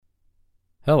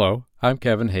Hello, I'm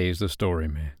Kevin Hayes, the Story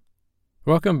Man.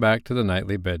 Welcome back to the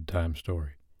Nightly Bedtime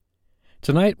Story.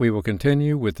 Tonight we will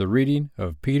continue with the reading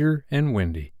of Peter and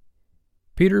Wendy.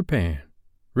 Peter Pan,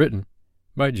 written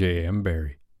by J.M.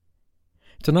 Barrie.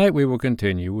 Tonight we will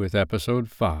continue with Episode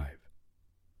 5.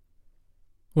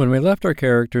 When we left our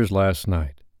characters last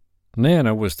night,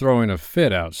 Nana was throwing a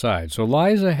fit outside, so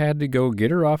Liza had to go get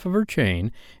her off of her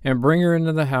chain and bring her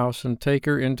into the house and take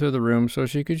her into the room so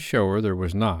she could show her there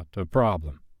was not a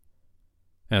problem.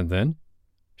 And then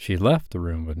she left the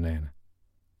room with Nana,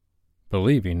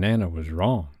 believing Nana was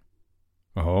wrong.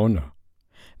 Oh, no.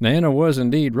 Nana was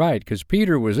indeed right, because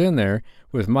Peter was in there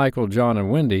with Michael, John, and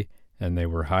Wendy, and they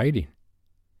were hiding.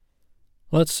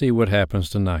 Let's see what happens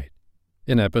tonight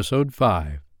in Episode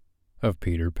 5 of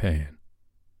Peter Pan.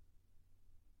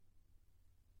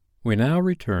 We now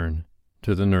return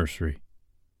to the nursery.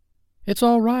 "It's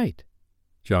all right,"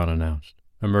 John announced,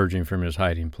 emerging from his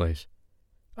hiding place.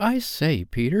 "I say,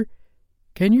 Peter,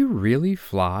 can you really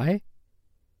fly?"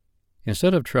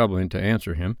 Instead of troubling to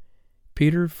answer him,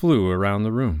 Peter flew around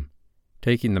the room,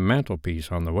 taking the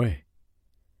mantelpiece on the way.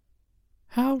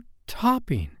 "How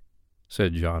topping,"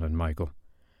 said John and Michael.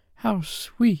 "How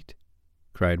sweet,"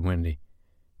 cried Wendy.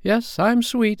 "Yes, I'm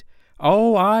sweet.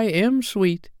 Oh, I am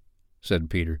sweet," said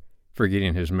Peter,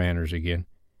 forgetting his manners again.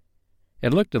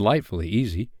 It looked delightfully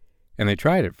easy, and they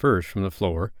tried it first from the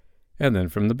floor and then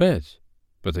from the beds,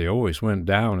 but they always went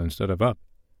down instead of up.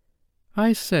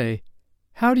 "I say,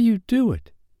 how do you do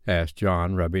it?" asked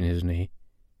John, rubbing his knee.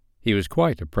 He was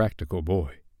quite a practical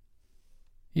boy.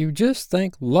 "You just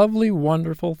think lovely,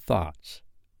 wonderful thoughts,"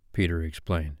 Peter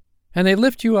explained, "and they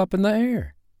lift you up in the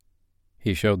air."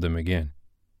 He showed them again.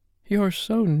 "You're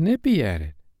so nippy at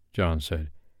it," John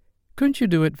said. "Couldn't you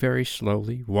do it very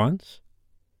slowly once?"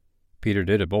 Peter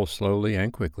did it both slowly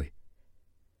and quickly.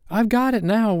 "I've got it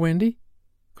now, Wendy,"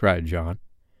 cried John,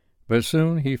 but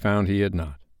soon he found he had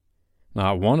not.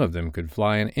 Not one of them could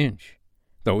fly an inch,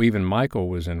 though even Michael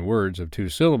was in words of 2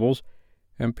 syllables,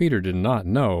 and Peter did not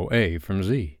know A from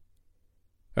Z.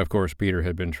 Of course, Peter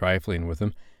had been trifling with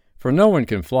them, for no one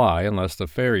can fly unless the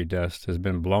fairy dust has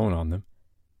been blown on them.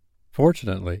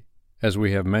 Fortunately, as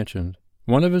we have mentioned,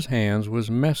 one of his hands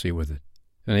was messy with it,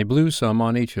 and he blew some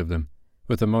on each of them,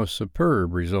 with the most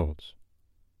superb results.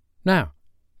 "Now,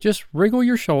 just wriggle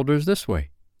your shoulders this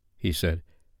way," he said,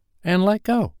 "and let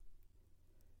go."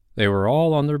 They were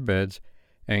all on their beds,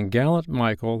 and gallant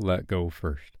Michael let go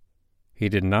first. He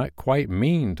did not quite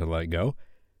mean to let go,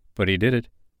 but he did it,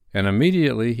 and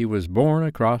immediately he was borne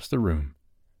across the room.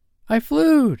 "I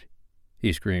flewed!"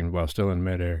 he screamed while still in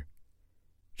midair.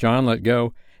 John let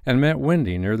go and met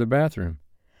Wendy near the bathroom.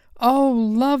 "Oh,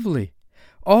 lovely!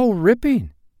 Oh,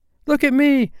 ripping! Look at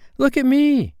me! Look at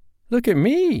me! Look at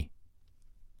me!"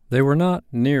 They were not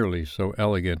nearly so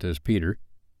elegant as Peter.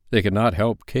 They could not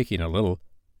help kicking a little,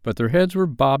 but their heads were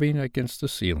bobbing against the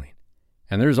ceiling,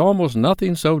 and there's almost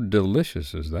nothing so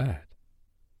delicious as that.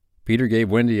 Peter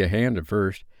gave Wendy a hand at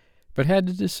first, but had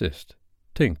to desist.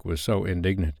 Tink was so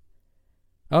indignant.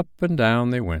 Up and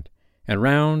down they went, and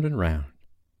round and round.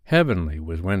 Heavenly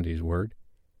was Wendy's word.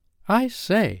 "I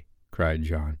say," cried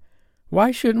John,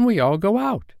 "why shouldn't we all go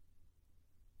out?"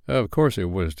 Of course it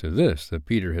was to this that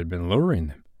Peter had been luring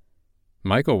them.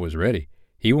 Michael was ready.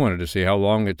 He wanted to see how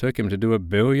long it took him to do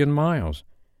 1,000,000,000 miles,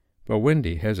 but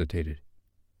Wendy hesitated.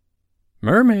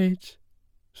 "Mermaids,"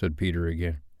 said Peter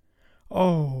again.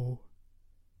 "Oh,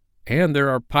 and there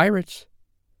are pirates."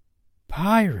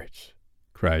 "Pirates,"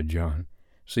 cried John,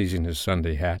 seizing his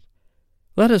Sunday hat.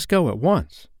 "Let us go at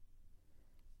once."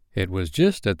 It was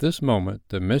just at this moment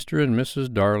that Mr. and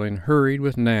Mrs. Darling hurried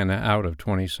with Nana out of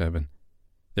 27.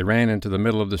 They ran into the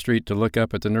middle of the street to look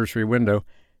up at the nursery window,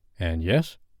 and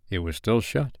yes, it was still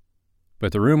shut.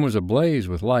 But the room was ablaze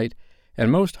with light,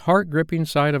 and most heart-gripping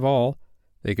sight of all,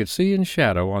 they could see in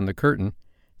shadow on the curtain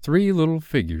 3 little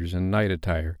figures in night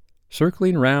attire,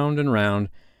 circling round and round,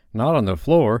 not on the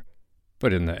floor,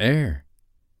 but in the air.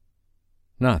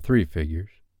 Not 3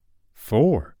 figures,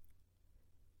 4.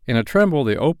 In a tremble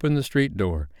they opened the street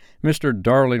door. Mr.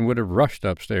 Darling would have rushed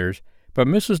upstairs, but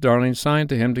Mrs. Darling signed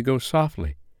to him to go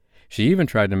softly. She even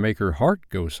tried to make her heart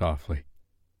go softly.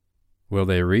 Will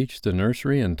they reach the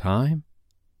nursery in time?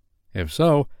 If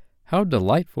so, how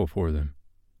delightful for them,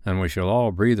 and we shall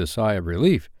all breathe a sigh of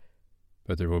relief,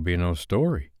 but there will be no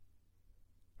story.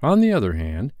 On the other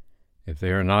hand, if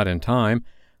they are not in time,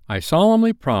 I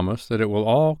solemnly promise that it will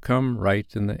all come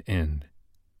right in the end.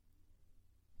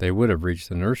 They would have reached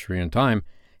the nursery in time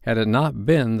had it not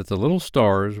been that the little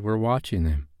stars were watching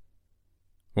them.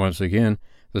 Once again,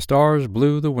 the stars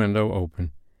blew the window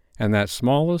open, and that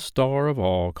smallest star of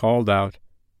all called out,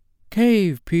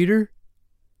 "Cave, Peter!"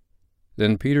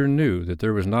 Then Peter knew that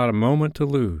there was not a moment to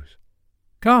lose.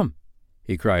 "Come!"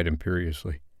 he cried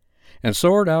imperiously, and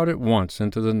soared out at once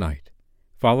into the night,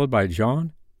 followed by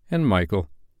John and Michael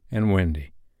and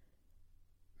Wendy.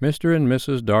 Mr. and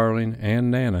Mrs. Darling and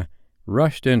Nana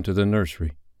rushed into the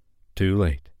nursery. Too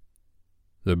late.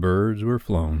 The birds were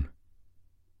flown.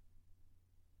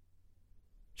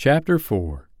 Chapter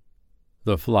 4.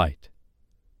 The Flight.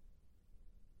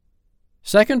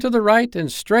 "Second to the right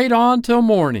and straight on till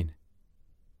morning."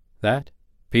 That,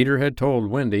 Peter had told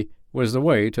Wendy, was the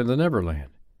way to the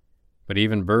Neverland. But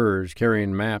even birds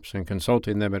carrying maps and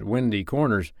consulting them at windy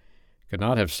corners could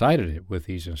not have sighted it with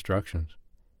these instructions.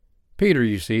 Peter,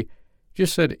 you see,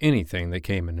 just said anything that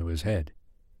came into his head.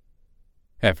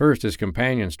 At first his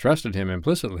companions trusted him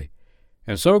implicitly,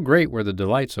 and so great were the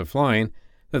delights of flying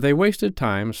that they wasted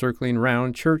time circling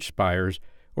round church spires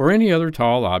or any other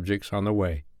tall objects on the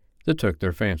way that took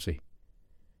their fancy.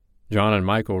 John and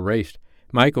Michael raced,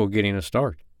 Michael getting a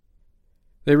start.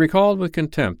 They recalled with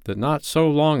contempt that not so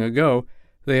long ago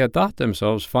they had thought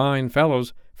themselves fine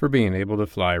fellows for being able to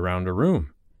fly round a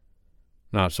room.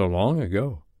 Not so long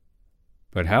ago.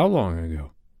 But how long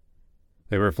ago?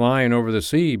 They were flying over the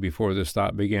sea before this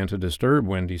thought began to disturb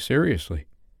Wendy seriously.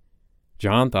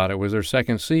 John thought it was their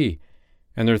second sea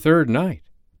and their third night.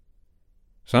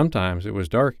 Sometimes it was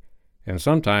dark and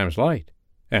sometimes light,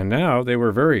 and now they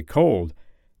were very cold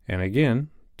and again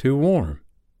too warm.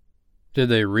 Did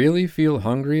they really feel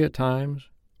hungry at times,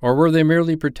 or were they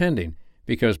merely pretending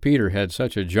because Peter had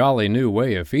such a jolly new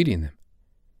way of feeding them?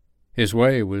 His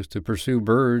way was to pursue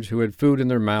birds who had food in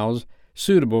their mouths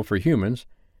suitable for humans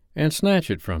and snatch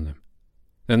it from them.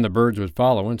 Then the birds would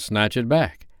follow and snatch it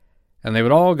back, and they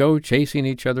would all go chasing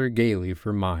each other gaily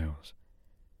for miles,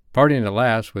 parting at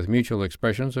last with mutual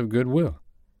expressions of goodwill.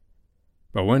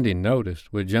 But Wendy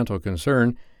noticed with gentle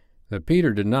concern that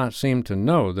Peter did not seem to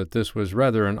know that this was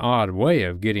rather an odd way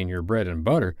of getting your bread and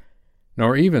butter,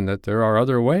 nor even that there are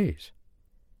other ways.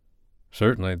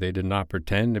 Certainly they did not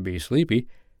pretend to be sleepy.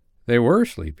 They were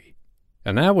sleepy,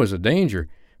 and that was a danger,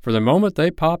 for the moment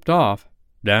they popped off,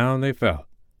 down they fell.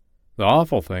 The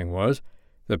awful thing was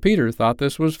that Peter thought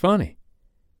this was funny.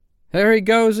 "There he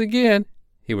goes again,"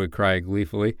 he would cry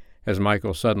gleefully as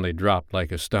Michael suddenly dropped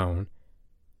like a stone.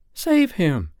 "Save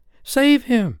him! Save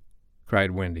him!"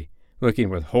 cried Wendy, looking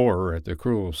with horror at the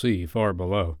cruel sea far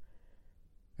below.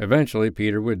 Eventually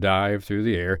Peter would dive through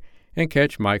the air and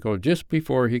catch Michael just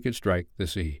before he could strike the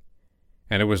sea.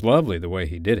 And it was lovely the way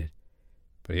he did it.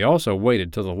 But he also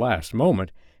waited till the last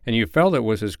moment, and you felt it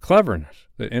was his cleverness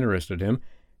that interested him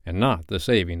and not the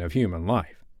saving of human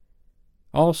life.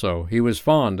 Also, he was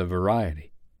fond of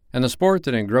variety, and the sport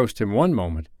that engrossed him one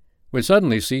moment would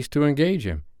suddenly cease to engage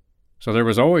him, so there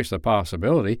was always the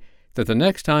possibility that the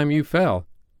next time you fell,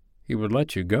 he would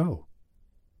let you go.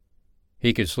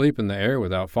 He could sleep in the air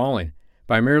without falling,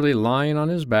 by merely lying on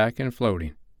his back and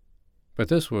floating. But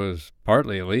this was,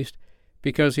 partly at least,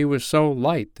 because he was so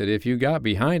light that if you got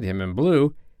behind him and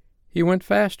blew, he went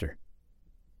faster.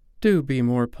 "Do be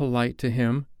more polite to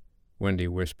him," Wendy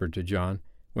whispered to John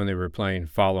when they were playing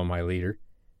Follow My Leader.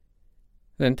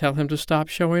 "Then tell him to stop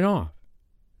showing off,"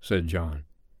 said John.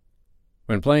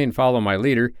 When playing Follow My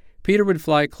Leader, Peter would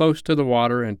fly close to the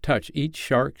water and touch each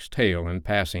shark's tail in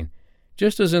passing,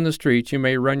 just as in the streets you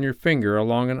may run your finger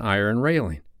along an iron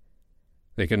railing.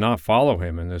 They could not follow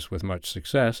him in this with much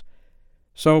success,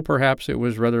 so perhaps it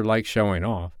was rather like showing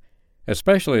off,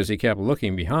 especially as he kept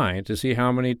looking behind to see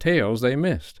how many tails they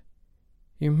missed.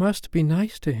 "You must be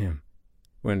nice to him,"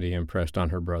 Wendy impressed on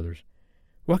her brothers.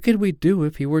 "What could we do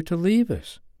if he were to leave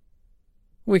us?"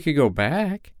 "We could go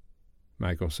back,"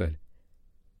 Michael said.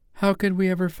 "How could we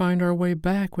ever find our way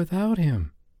back without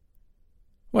him?"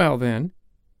 "Well, then,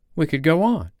 we could go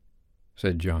on,"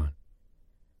 said John.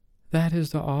 "That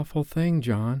is the awful thing,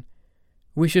 John.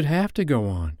 We should have to go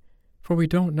on, for we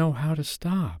don't know how to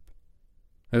stop."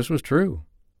 This was true.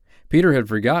 Peter had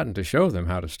forgotten to show them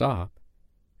how to stop.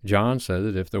 John said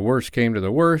that if the worst came to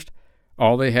the worst,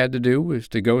 all they had to do was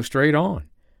to go straight on,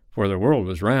 for the world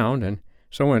was round, and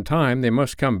so in time they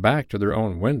must come back to their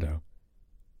own window.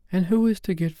 "And who is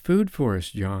to get food for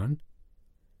us, John?"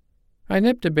 "I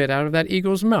nipped a bit out of that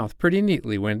eagle's mouth pretty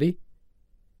neatly, Wendy."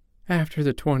 "After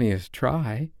the 20th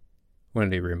try,"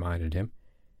 Wendy reminded him.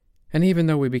 "And even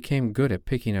though we became good at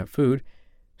picking up food,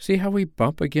 see how we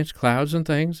bump against clouds and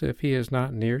things if he is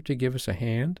not near to give us a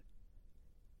hand?"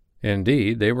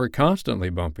 Indeed, they were constantly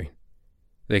bumping.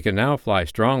 They could now fly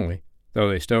strongly, though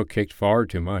they still kicked far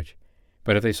too much.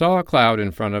 But if they saw a cloud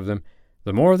in front of them,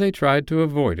 the more they tried to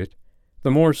avoid it, the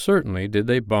more certainly did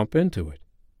they bump into it.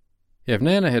 If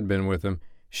Nana had been with them,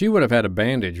 she would have had a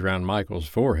bandage round Michael's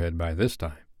forehead by this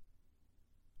time.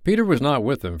 Peter was not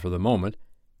with them for the moment,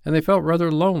 and they felt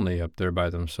rather lonely up there by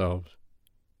themselves.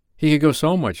 He could go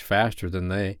so much faster than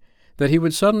they that he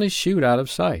would suddenly shoot out of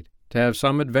sight to have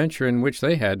some adventure in which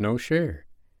they had no share.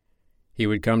 He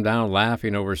would come down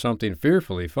laughing over something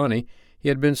fearfully funny he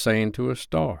had been saying to a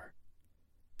star.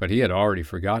 But he had already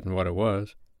forgotten what it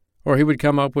was, or he would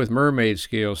come up with mermaid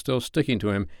scales still sticking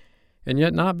to him, and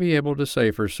yet not be able to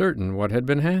say for certain what had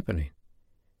been happening.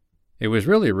 It was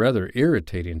really rather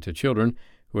irritating to children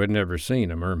who had never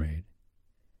seen a mermaid.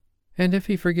 "And if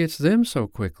he forgets them so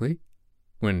quickly,"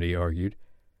 Wendy argued,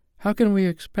 "how can we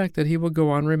expect that he will go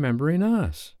on remembering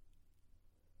us?"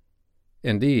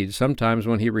 Indeed, sometimes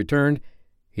when he returned,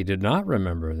 he did not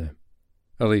remember them,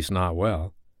 at least not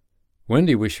well.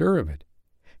 Wendy was sure of it.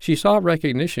 She saw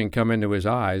recognition come into his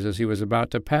eyes as he was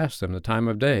about to pass them the time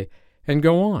of day and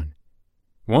go on.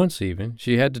 Once, even,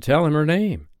 she had to tell him her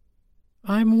name.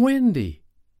 "I'm Wendy,"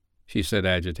 she said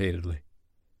agitatedly.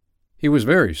 He was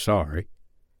very sorry.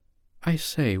 "I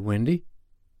say, Wendy,"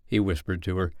 he whispered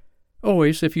to her,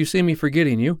 "always, if you see me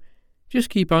forgetting you, just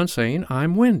keep on saying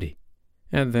I'm Wendy,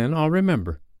 and then I'll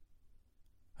remember."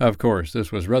 Of course,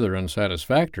 this was rather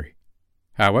unsatisfactory.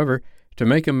 However, to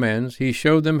make amends, he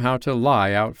showed them how to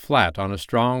lie out flat on a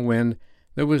strong wind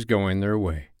that was going their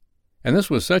way. And this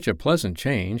was such a pleasant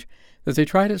change that they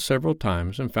tried it several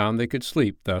times and found they could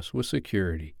sleep thus with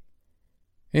security.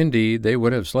 Indeed, they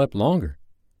would have slept longer,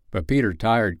 but Peter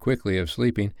tired quickly of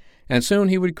sleeping, and soon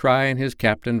he would cry in his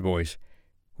captain voice,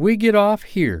 "We get off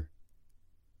here."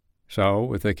 So,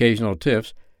 with occasional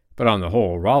tiffs, but on the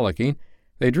whole rollicking,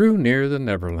 they drew near the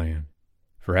Neverland,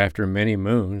 for after many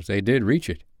moons they did reach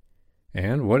it.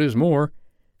 And, what is more,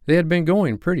 they had been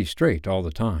going pretty straight all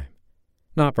the time,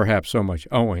 not perhaps so much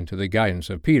owing to the guidance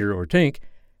of Peter or Tink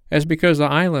as because the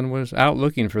island was out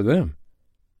looking for them.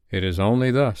 It is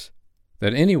only thus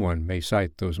that anyone may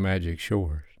sight those magic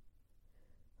shores.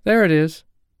 "There it is,"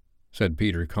 said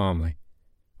Peter calmly.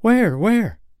 "Where?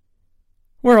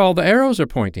 Where all the arrows are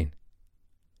pointing."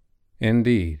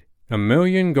 Indeed,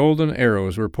 1,000,000 golden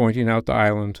arrows were pointing out the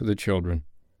island to the children,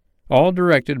 all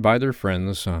directed by their friend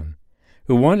the sun,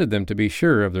 who wanted them to be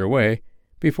sure of their way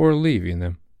before leaving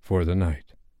them for the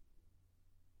night.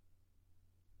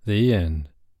 The end.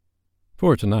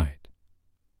 For tonight.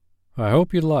 I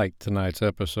hope you liked tonight's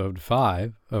episode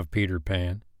 5 of Peter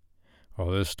Pan. Well,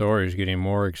 this story is getting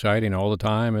more exciting all the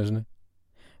time, isn't it?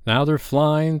 Now they're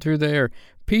flying through the air.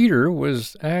 Peter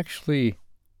was actually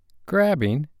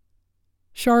grabbing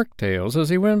shark tails as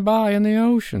he went by in the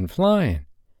ocean, flying.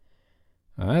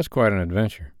 Now, that's quite an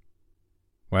adventure.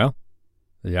 Well,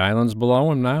 the island's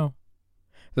below him now.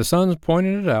 The sun's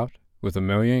pointing it out with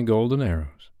 1,000,000 golden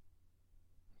arrows.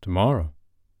 Tomorrow,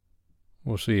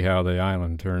 we'll see how the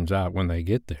island turns out when they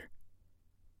get there.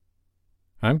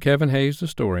 I'm Kevin Hayes, the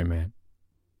Story Man.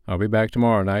 I'll be back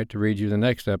tomorrow night to read you the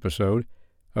next episode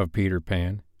of Peter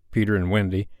Pan, Peter and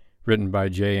Wendy, written by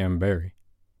J.M. Barrie.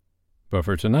 But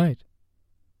for tonight,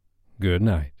 good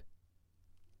night.